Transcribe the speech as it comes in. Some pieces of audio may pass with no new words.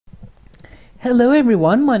Hello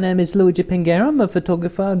everyone, my name is Luigi Pangaro. I'm a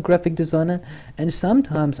photographer, graphic designer, and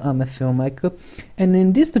sometimes I'm a filmmaker. And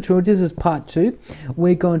in this tutorial, this is part 2,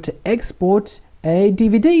 we're going to export a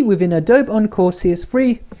DVD within Adobe Encore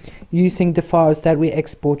CS3 using the files that we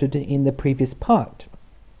exported in the previous part.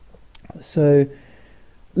 So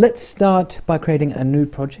let's start by creating a new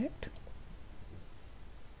project.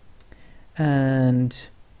 And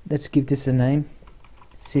let's give this a name,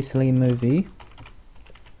 Sicily Movie.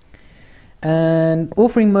 And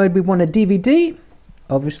authoring mode, we want a DVD,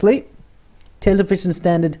 obviously, television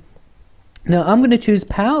standard. Now I'm going to choose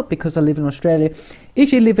PAL because I live in Australia.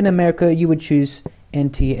 If you live in America, you would choose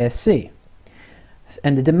NTSC.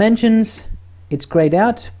 And the dimensions, it's grayed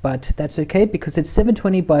out, but that's okay because it's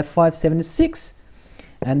 720 by 576,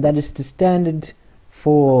 and that is the standard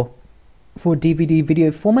for DVD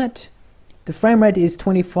video format. The frame rate is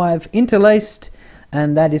 25 interlaced,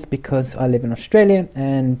 and that is because I live in Australia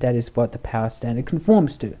and that is what the power standard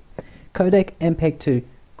conforms to. Codec Mpeg2,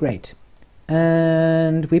 great.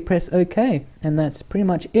 And we press OK, and that's pretty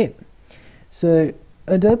much it. So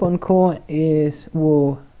Adobe Encore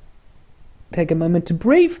will take a moment to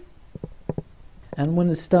breathe, and when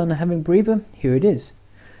it's done having a breather, here it is.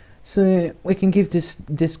 So we can give this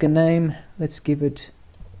disk a name. Let's give it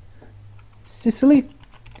Sicily.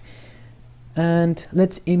 And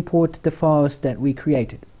let's import the files that we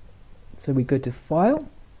created. So we go to File,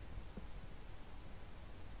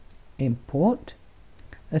 Import.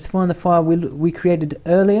 Let's find the file we created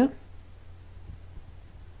earlier.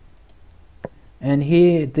 And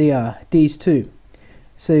here they are, these two.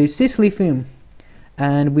 So Sicily Film.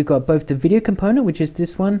 And we've got both the video component, which is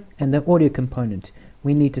this one, and the audio component.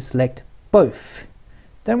 We need to select both.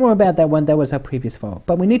 Don't worry about that one, that was our previous file.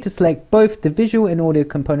 But we need to select both the visual and audio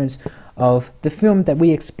components of the film that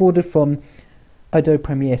we exported from Adobe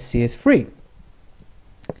Premiere CS3.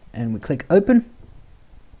 And we click Open.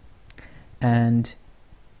 And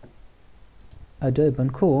Adobe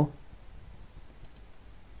Encore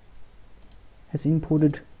has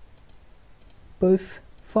imported both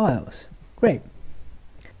files. Great.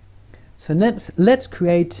 So let's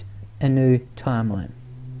create a new timeline.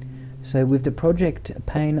 So with the project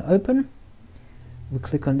pane open, we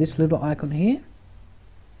click on this little icon here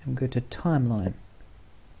and go to timeline,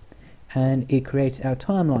 and it creates our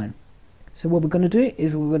timeline. So what we're going to do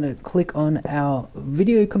is we're going to click on our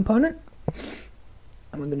video component,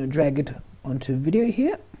 and we're going to drag it onto video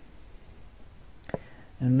here,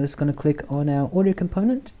 and let's going to click on our audio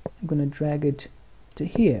component. I'm going to drag it to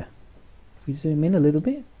here. If we zoom in a little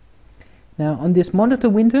bit, now on this monitor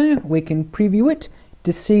window we can preview it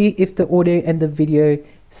to see if the audio and the video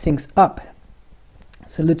syncs up.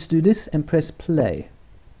 So let's do this and press play.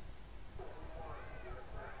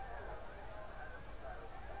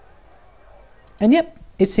 And yep,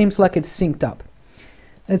 it seems like it's synced up.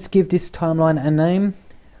 Let's give this timeline a name.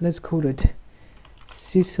 Let's call it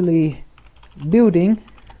Sicily Building.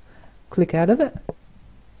 Click out of it,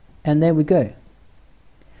 and there we go.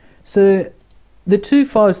 So the two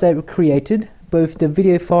files that were created, both the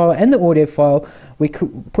video file and the audio file, we're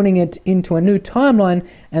putting it into a new timeline,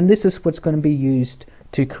 and this is what's going to be used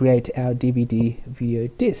to create our DVD video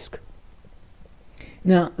disc.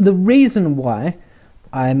 Now, the reason why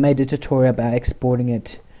I made a tutorial about exporting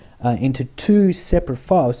it into two separate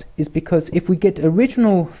files is because if we get the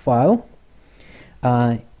original file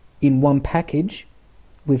in one package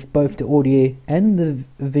with both the audio and the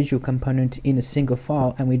visual component in a single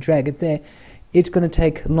file, and we drag it there, it's going to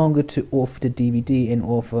take longer to author the DVD and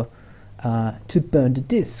author to burn the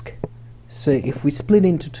disk. So if we split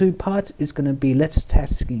into two parts, it's going to be less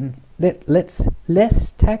taxing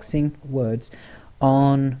words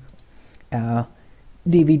on our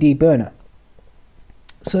DVD burner.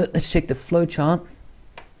 So let's check the flowchart.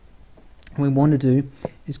 What we want to do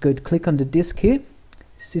is go to click on the disk here,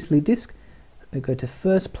 Sicily disk. We go to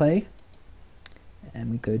first play,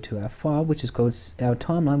 and we go to our file, which is called our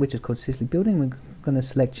timeline, which is called Sicily Building. We're going to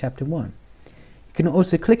select chapter 1. You can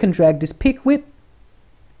also click and drag this pick whip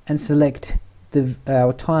and select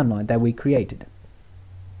our timeline that we created.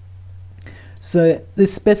 So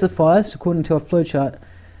this specifies, according to our flowchart,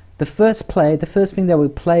 the first thing that we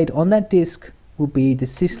played on that disk will be the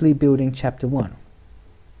Sicily Building chapter 1.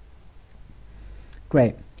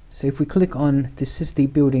 Great. So if we click on the Sicily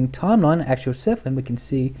Building timeline, actual self, and we can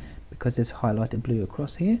see because it's highlighted blue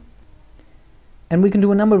across here. And we can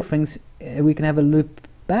do a number of things. We can have a loop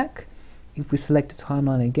back if we select the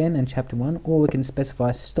timeline again and chapter 1, or we can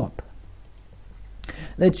specify stop.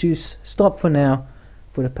 Let's use stop for now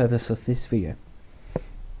for the purpose of this video.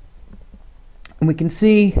 And we can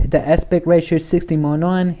see the aspect ratio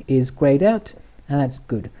 16:9 is grayed out, and that's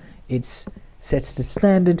good. It's sets the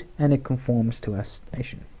standard, and it conforms to our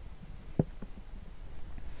station.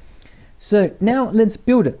 So now let's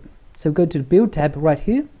build it. So go to the build tab right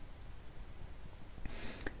here.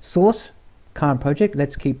 Source, current project,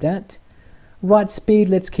 let's keep that. Write speed,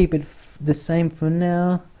 let's keep it the same for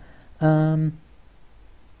now. We're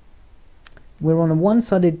on a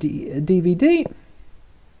one-sided DVD,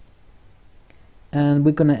 and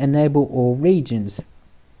we're going to enable all regions.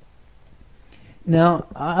 Now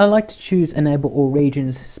I like to choose enable all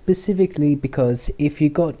regions specifically because if you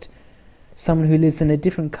got someone who lives in a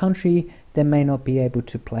different country, they may not be able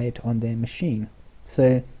to play it on their machine.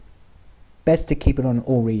 So best to keep it on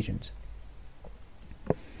all regions.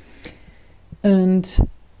 And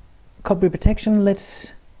copy protection,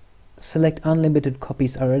 let's select unlimited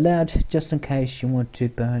copies are allowed, just in case you want to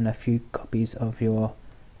burn a few copies of your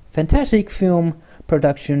fantastic film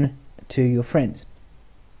production to your friends.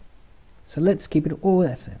 So let's keep it all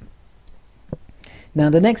the same. Now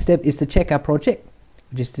the next step is to check our project,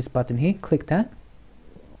 which is this button here. Click that,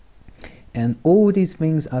 and all these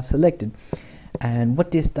things are selected. And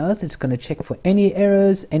what this does, it's going to check for any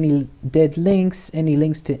errors, any dead links, any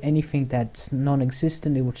links to anything that's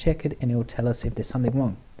non-existent. It will check it and it will tell us if there's something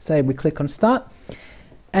wrong. So we click on start,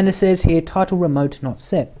 and it says here title remote not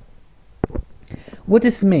set. What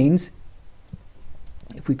this means,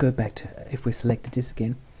 if we go back to, if we selected this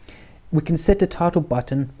again, we can set the title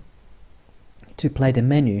button to play the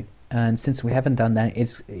menu. And since we haven't done that,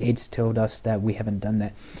 it's told us that we haven't done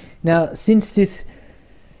that. Now, since this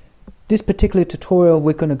particular tutorial,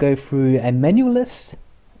 we're going to go through a menu list,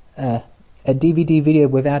 a DVD video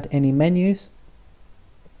without any menus.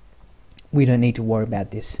 We don't need to worry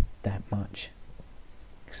about this that much.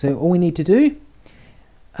 So all we need to do,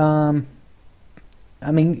 I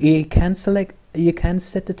mean, you can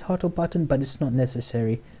set the title button, but it's not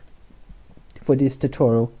necessary for this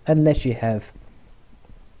tutorial unless you have,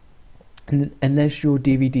 unless your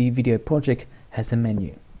DVD video project has a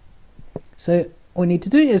menu. So all we need to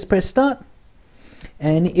do is press start,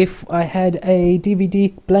 and if I had a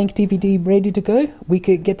blank DVD ready to go, we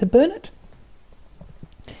could get to burn it.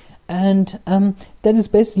 And that is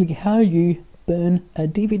basically how you burn a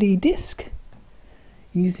DVD disc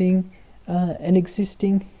using an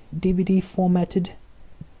existing DVD formatted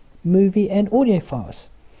movie and audio files.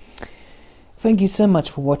 Thank you so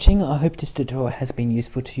much for watching. I hope this tutorial has been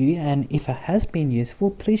useful to you, and if it has been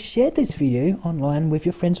useful, please share this video online with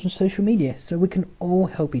your friends on social media so we can all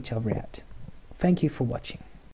help each other out. Thank you for watching.